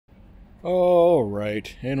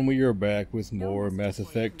Alright, and we are back with more Mass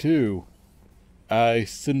Effect 2. I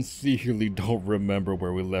sincerely don't remember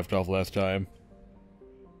where we left off last time.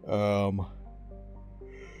 I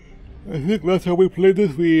think last time we played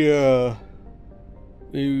this, we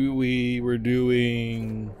were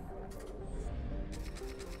doing...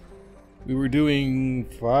 We were doing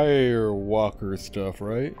Firewalker stuff,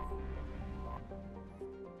 right?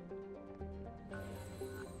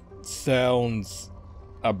 Sounds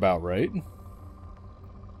about right.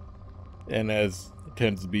 And as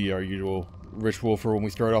tends to be our usual ritual for when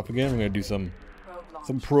we start off again, we're going to do some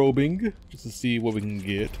probing just to see what we can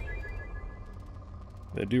get.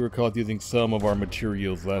 I do recall using some of our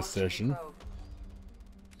materials last session.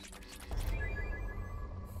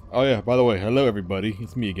 Oh yeah, by the way, hello everybody,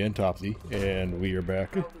 it's me again, Topsy, and we are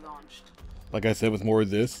back. Like I said, with more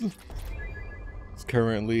of this. It's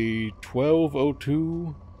currently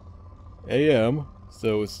 12:02 a.m.,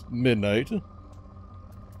 so it's midnight.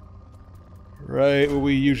 Right where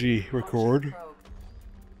we usually record.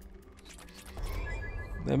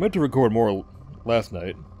 I meant to record more last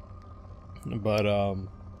night, but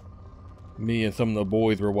me and some of the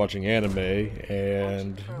boys were watching anime,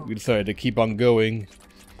 and we decided to keep on going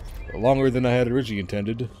longer than I had originally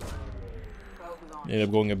intended. Ended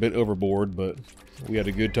up going a bit overboard, but we had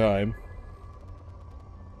a good time.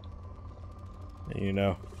 And, you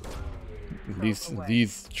know,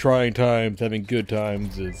 these trying times, having good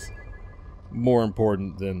times is more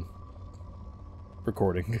important than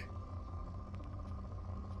recording.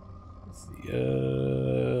 Let's see,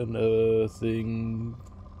 nothing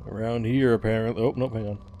around here apparently. Oh, nope, hang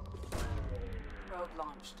on. Probe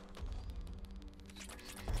launched.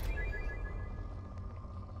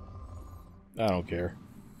 I don't care.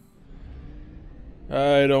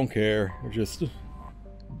 I don't care. Just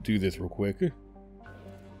do this real quick.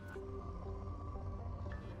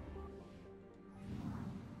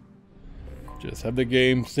 Just have the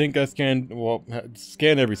game think I scan, well,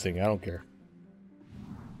 scan everything, I don't care.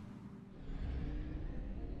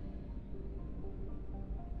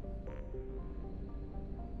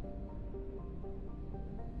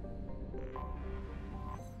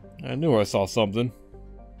 I knew I saw something.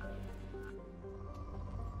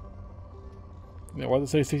 Yeah, why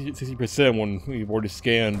does it say 60% when we've already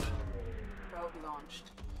scanned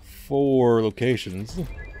 4 locations?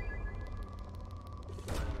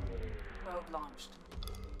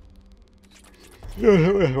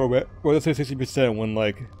 Why does it say 60% when,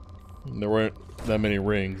 like, there weren't that many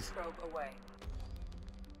rings?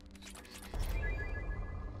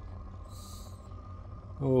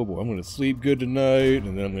 Oh boy, I'm gonna sleep good tonight,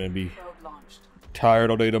 and then I'm gonna be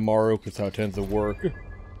tired all day tomorrow, because how it tends to work.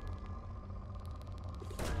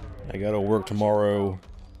 I gotta work tomorrow.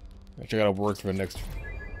 Actually, I gotta work for the next...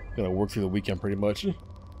 Gotta work through the weekend, pretty much.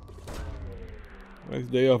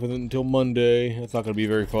 Next day off isn't until Monday. That's not gonna be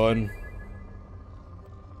very fun.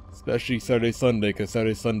 Especially Saturday, Sunday, because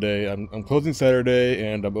Saturday, Sunday, I'm closing Saturday,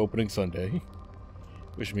 and I'm opening Sunday.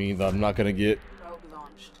 Which means I'm not gonna get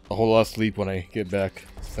a whole lot of sleep when I get back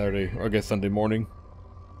Saturday, or I guess Sunday morning.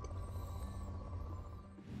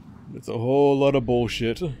 It's a whole lot of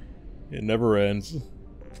bullshit. It never ends.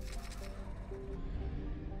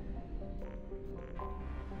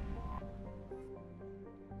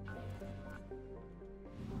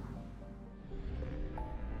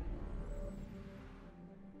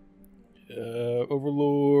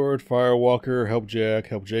 Overlord, Firewalker, Help Jack,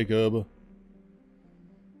 Help Jacob,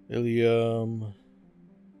 Ilium,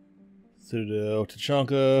 Citadel,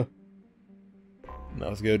 Tachanka. Now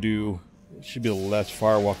let's go do, it should be the last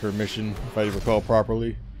Firewalker mission, if I recall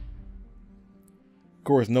properly. Of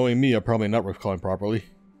course, knowing me, I'm probably not recalling properly.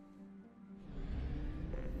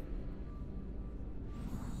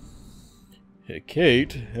 Hey,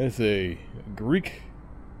 Kate, that's a Greek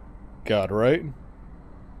god, right?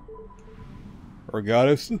 Or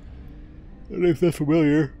goddess? I don't know if that's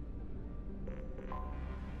familiar.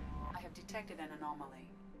 I have detected an anomaly.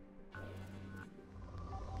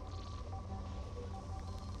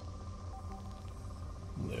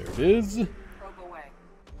 There it is. Probe away.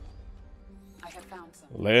 I have found some.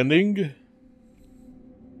 Landing.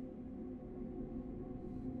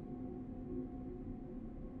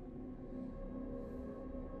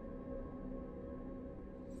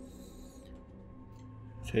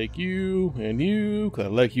 Take you and you, 'cause I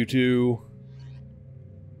like you too.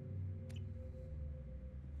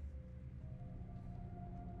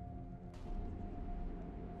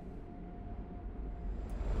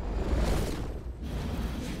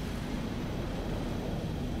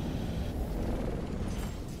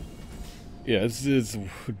 Yeah, this is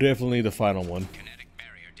definitely the final one. Kinetic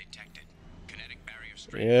barrier detected. Kinetic barrier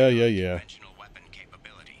Yeah. Conventional weapon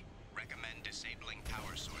capability. Recommend disabling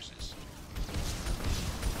power sources.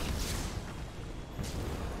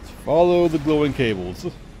 Follow the glowing cables.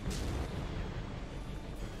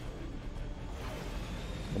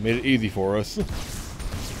 They made it easy for us.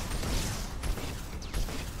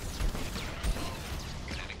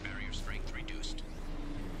 Kinetic barrier strength reduced.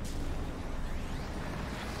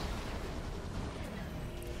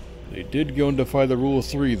 They did go and defy the rule of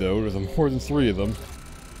 3, though. There's more than 3 of them.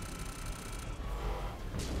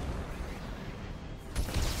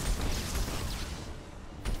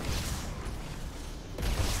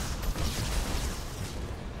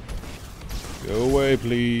 Go away,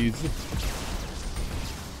 please.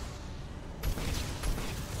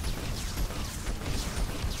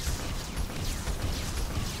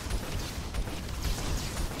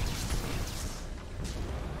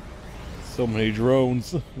 So many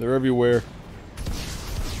drones. They're everywhere.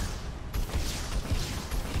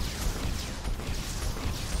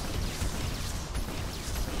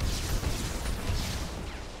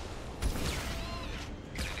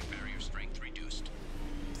 Kinetic barrier strength reduced.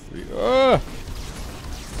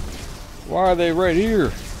 Why are they right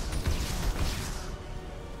here?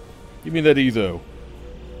 Give me that Ezo.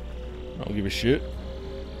 I don't give a shit.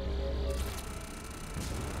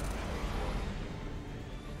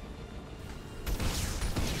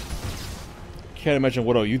 Can't imagine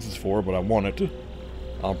what I'll use this for, but I want it.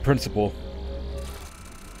 On principle.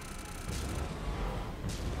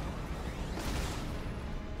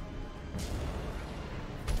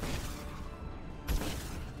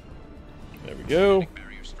 There we go.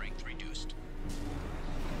 Barrier strength reduced.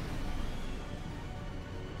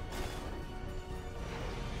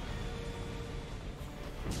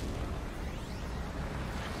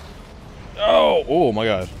 Oh my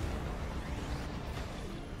god.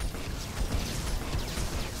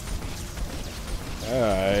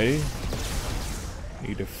 I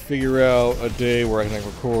need to figure out a day where I can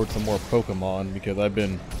record some more Pokemon, because I've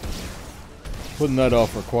been putting that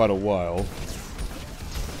off for quite a while.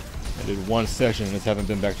 I did one session and just haven't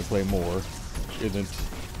been back to play more, which isn't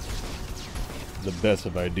the best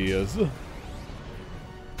of ideas.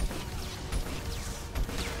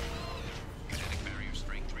 Kinetic barrier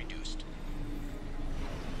strength reduced.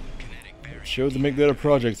 Kinetic barrier. It shows to make that a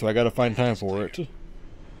project, so I gotta find time for it.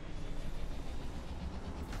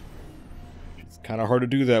 It's kinda hard to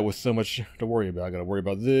do that with so much to worry about. I gotta worry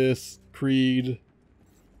about this, Creed.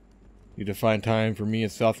 Need to find time for me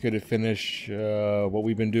and Southgate to finish what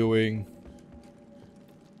we've been doing.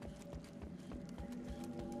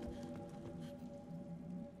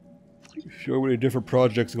 So many different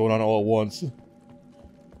projects going on all at once.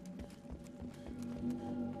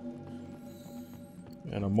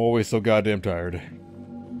 And I'm always so goddamn tired.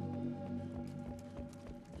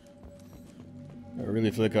 I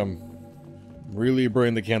really feel like I'm really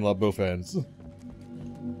burning the candle at both ends.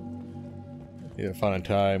 Need to find a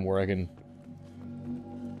time where I can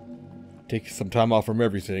take some time off from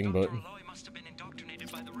everything, but it's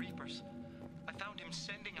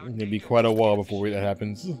gonna be quite a while before that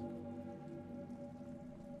happens.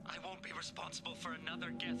 I won't be responsible for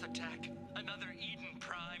another Geth attack, another Eden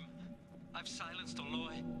Prime. I've silenced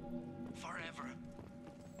Aloy forever.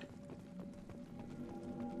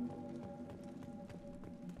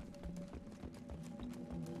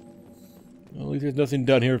 Well, at least there's nothing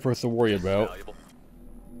done here for us to worry about.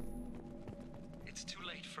 It's too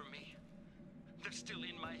late for me. They're still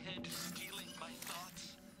in my head, stealing my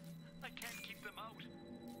thoughts. I can't keep them out.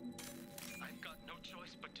 I've got no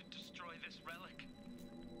choice but to destroy this relic.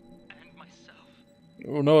 And myself.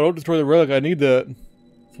 Oh no, don't destroy the relic, I need that.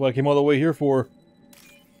 That's what I came all the way here for.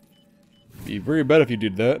 It'd be very bad if you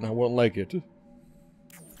did that, and I wouldn't like it.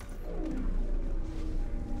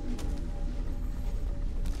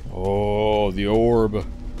 Oh, the orb.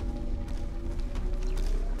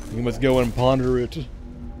 You must go and ponder it.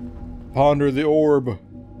 Ponder the orb.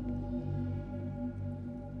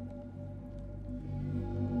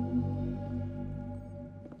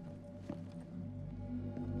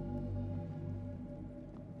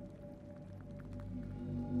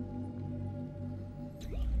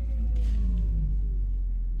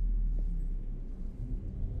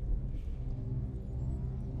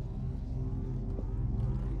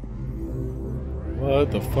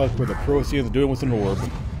 What the fuck were the Protheans doing with an orb?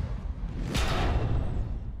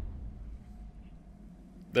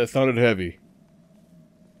 That sounded heavy.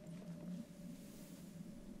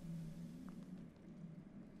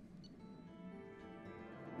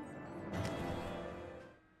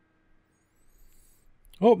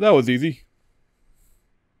 Oh, that was easy.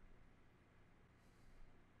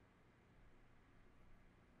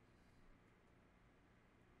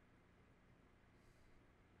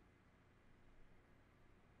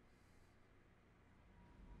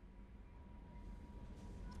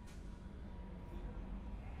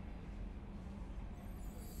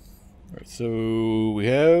 Alright, so we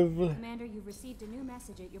have... Commander, you've received a new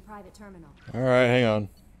message at your private terminal. Alright, hang on.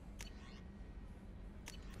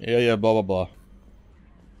 Yeah, blah blah blah.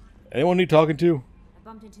 Anyone need talking to? I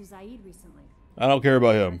bumped into Zaid recently. I don't care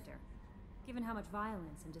about him. Given how much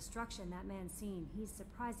violence and destruction that man's seen, he's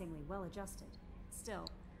surprisingly well adjusted. Still,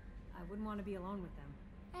 I wouldn't want to be alone with them.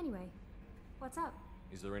 Anyway, what's up?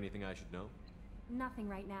 Is there anything I should know? Nothing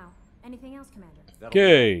right now. Anything else, Commander?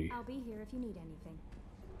 Okay. I'll be here if you need anything.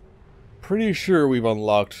 Pretty sure we've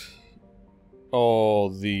unlocked all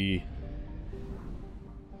the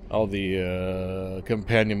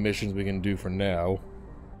companion missions we can do for now.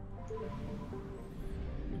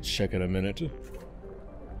 Check in a minute.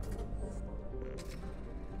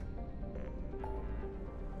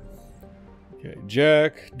 Okay,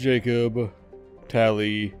 Jack, Jacob,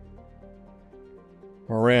 Tally,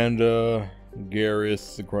 Miranda,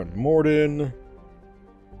 Garrus, the Grunt Morden.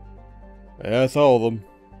 That's all of them.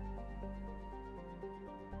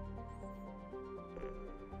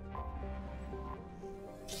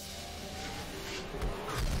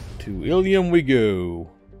 To Ilium we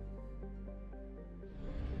go.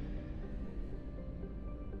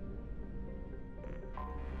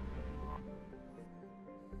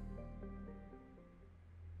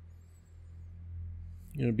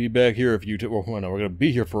 Gonna be back here a few times. Well, no, we're gonna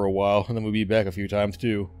be here for a while, and then we'll be back a few times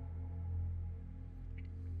too.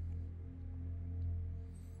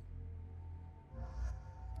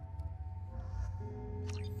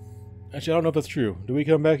 Actually, I don't know if that's true. Do we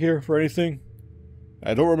come back here for anything?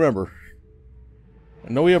 I don't remember.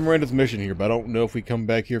 I know we have Miranda's mission here, but I don't know if we come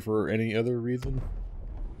back here for any other reason.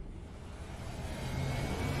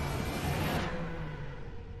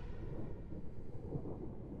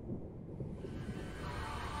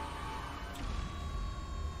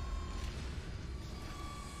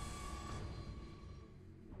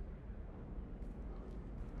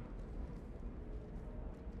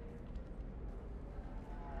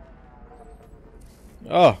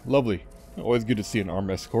 Ah, lovely. Always good to see an armed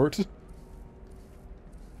escort.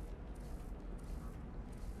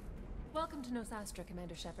 Welcome to Nosastra,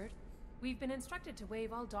 Commander Shepard. We've been instructed to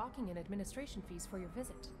waive all docking and administration fees for your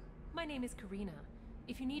visit. My name is Karina.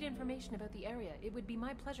 If you need information about the area, it would be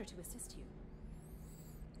my pleasure to assist you.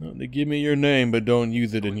 Well, they give me your name, but don't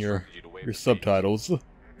use it in your subtitles.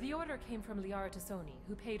 The order came from Liara Tassoni,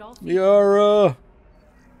 who paid all fees. Liara!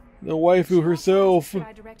 The waifu herself! Should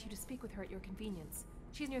I direct you to speak with her at your convenience?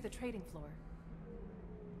 She's near the trading floor.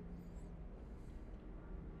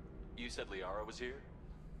 You said Liara was here?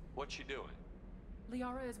 What's she doing?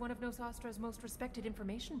 Liara is one of Nosastra's most respected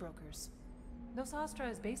information brokers.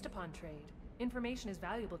 Nosastra is based upon trade. Information is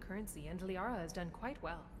valuable currency, and Liara has done quite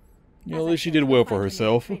well. Yeah, at least she did well for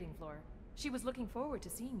herself. She was looking forward to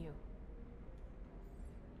seeing you.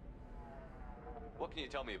 What can you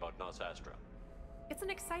tell me about Nosastra? It's an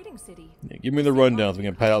exciting city. Yeah, give me the rundown so we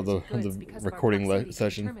can pad out the recording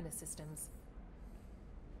session.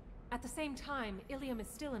 At the same time, Ilium is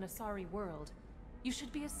still in a sorry world. You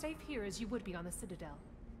should be as safe here as you would be on the Citadel.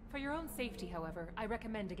 For your own safety, however, I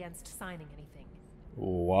recommend against signing anything.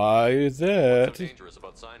 Why is that? What's so dangerous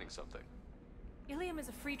about signing something? Ilium is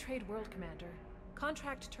a free trade world, Commander.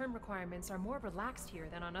 Contract term requirements are more relaxed here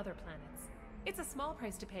than on other planets. It's a small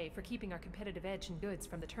price to pay for keeping our competitive edge in goods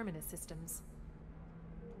from the Terminus systems.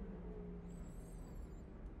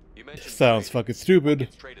 You mentioned sounds fucking stupid.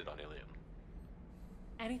 It's traded on Ilium.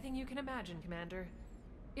 Anything you can imagine, Commander.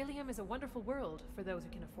 Ilium is a wonderful world for those who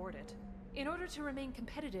can afford it. In order to remain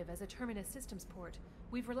competitive as a Terminus systems port,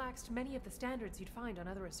 we've relaxed many of the standards you'd find on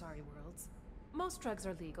other Asari worlds. Most drugs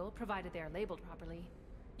are legal, provided they are labeled properly.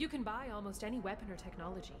 You can buy almost any weapon or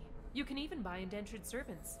technology. You can even buy indentured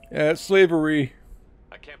servants. Yeah, it's slavery.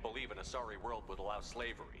 I can't believe an Asari world would allow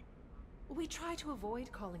slavery. We try to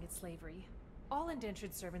avoid calling it slavery. All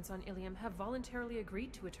indentured servants on Ilium have voluntarily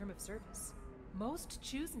agreed to a term of service. Most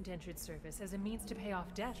choose indentured service as a means to pay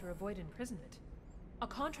off debt or avoid imprisonment. A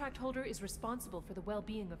contract holder is responsible for the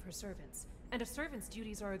well-being of her servants, and a servant's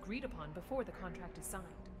duties are agreed upon before the contract is signed.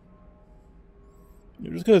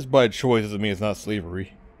 Just because it's by choice doesn't mean it's not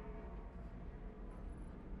slavery.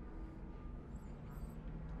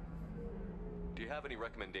 Do you have any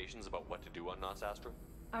recommendations about what to do on Nosastra?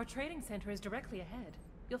 Our trading center is directly ahead.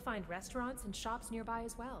 You'll find restaurants and shops nearby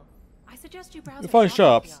as well. I suggest you browse. You'll find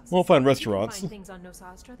shops. We'll find restaurants. You can find things on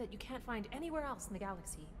Nosastra that you can't find anywhere else in the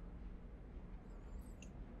galaxy.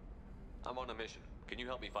 I'm on a mission. Can you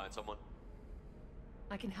help me find someone?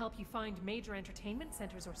 I can help you find major entertainment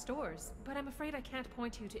centers or stores, but I'm afraid I can't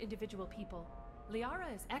point you to individual people.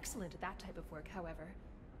 Liara is excellent at that type of work, however.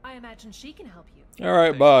 I imagine she can help you.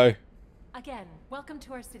 Alright, bye. Again, welcome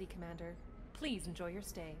to our city, Commander. Please enjoy your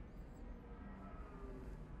stay.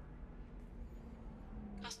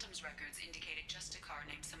 Customs records indicated just a car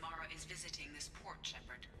named Samara is visiting this port,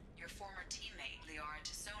 Shepard. Your former teammate, Liara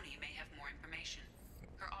Tassoni, may have more information.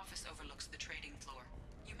 Her office overlooks the trading floor.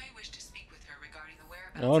 You may wish to speak with her regarding the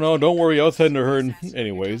whereabouts. Oh no, don't worry, I'll send to her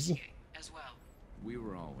anyways. As well. We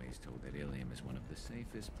were always told that Ilium is one of the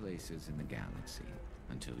safest places in the galaxy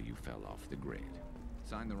until you fell off the grid.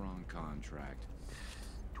 Signed the wrong contract.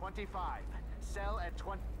 25. Sell at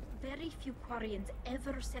 20. Very few Quarians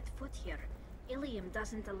ever set foot here. Ilium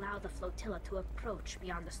doesn't allow the flotilla to approach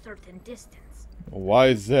beyond a certain distance. Why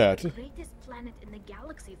is that? The greatest planet in the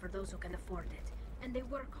galaxy for those who can afford it, and they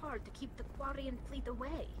work hard to keep the Quarian fleet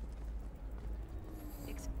away.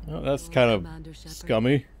 Well, that's kind of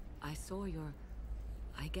scummy. I saw your...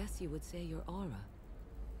 I guess you would say your aura.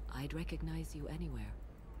 I'd recognize you anywhere.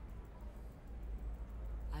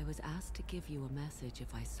 I was asked to give you a message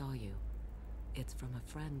if I saw you. It's from a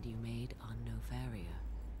friend you made on Novaria.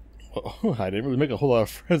 Oh, I didn't really make a whole lot of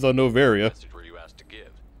friends on Novaria. What message were you asked to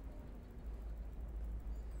give?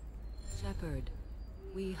 Shepard,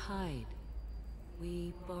 we hide.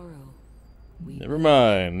 We borrow. We Never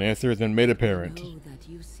mind. The answer has been made apparent. know that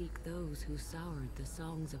you seek those who soured the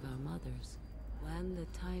songs of our mothers. When the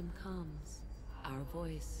time comes, our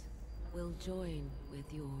voice will join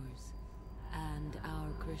with yours, and our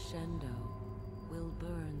crescendo will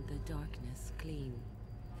burn the darkness clean.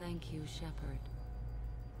 Thank you, Shepard.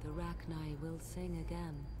 The Rachni will sing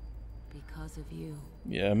again because of you.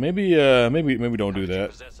 Yeah, maybe don't do How could you that.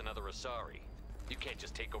 possess another Asari? You can't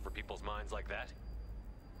just take over people's minds like that.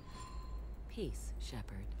 Peace,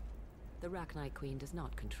 Shepard. The Rachni Queen does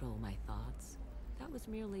not control my thoughts. That was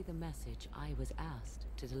merely the message I was asked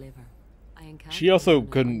to deliver. I encountered She also her in an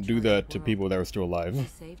couldn't do uncharted that to world. people that were still She alive.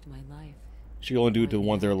 saved my life. She can only do it to the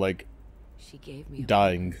ones that are like She gave me a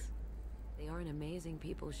dying. purpose. They are an amazing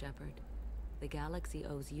people, Shepard. The galaxy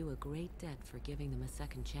owes you a great debt for giving them a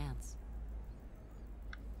second chance.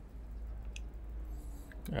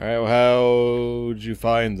 Alright, well, how'd you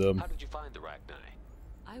find them? How did you find the Rachni?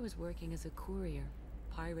 I was working as a courier.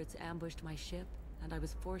 Pirates ambushed my ship, and I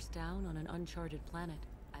was forced down on an uncharted planet.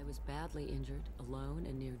 I was badly injured, alone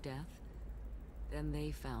and near death. Then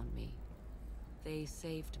they found me. They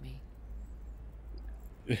saved me.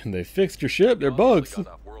 And they fixed your ship? They're You obviously bugs.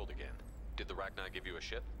 got off-world again. Did the Rachni give you a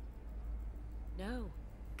ship? No.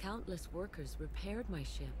 Countless workers repaired my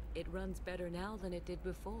ship. It runs better now than it did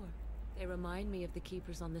before. They remind me of the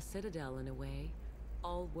Keepers on the Citadel in a way.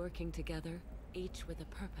 All working together, each with a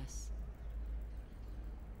purpose.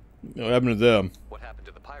 What happened to them? What happened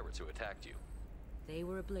to the pirates who attacked you? They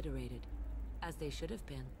were obliterated, as they should have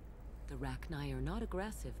been. The Rachni are not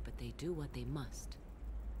aggressive, but they do what they must.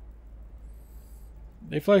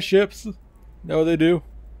 They fly ships? Know what they do?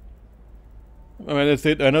 I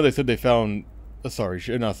mean, I know they said they found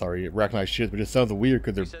Rachni ships, but it sounds weird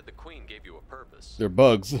because You said the Queen gave you a purpose. they're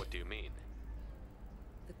bugs. What do you mean?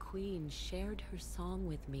 The Queen shared her song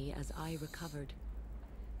with me as I recovered.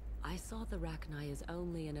 I saw the Rachni as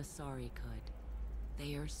only an Asari could.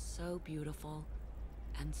 They are so beautiful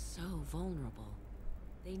and so vulnerable.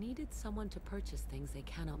 They needed someone to purchase things they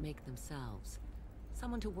cannot make themselves.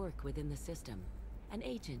 Someone to work within the system. An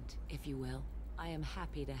agent, if you will. I am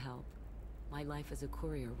happy to help. My life as a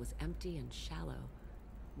courier was empty and shallow.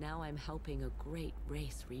 Now I'm helping a great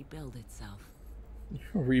race rebuild itself.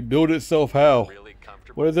 Rebuild itself how? Really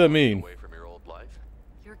comfortable What does that walking mean? away from your old life?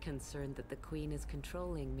 You're concerned that the Queen is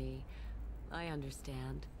controlling me. I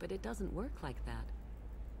understand, but it doesn't work like that.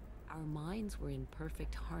 Our minds were in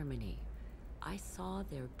perfect harmony. I saw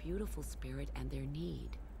their beautiful spirit and their need.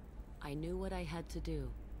 I knew what I had to do.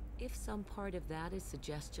 If some part of that is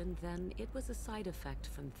suggestion, then it was a side effect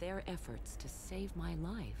from their efforts to save my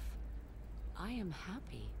life. I am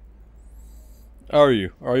happy. Are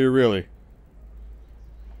you? Are you really?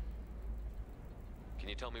 Can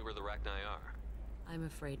you tell me where the Rachni are? I'm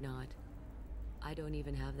afraid not. I don't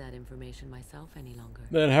even have that information myself any longer.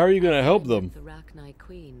 Then how are you going to help I them? met the Rachni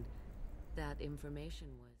Queen. That information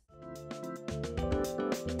was...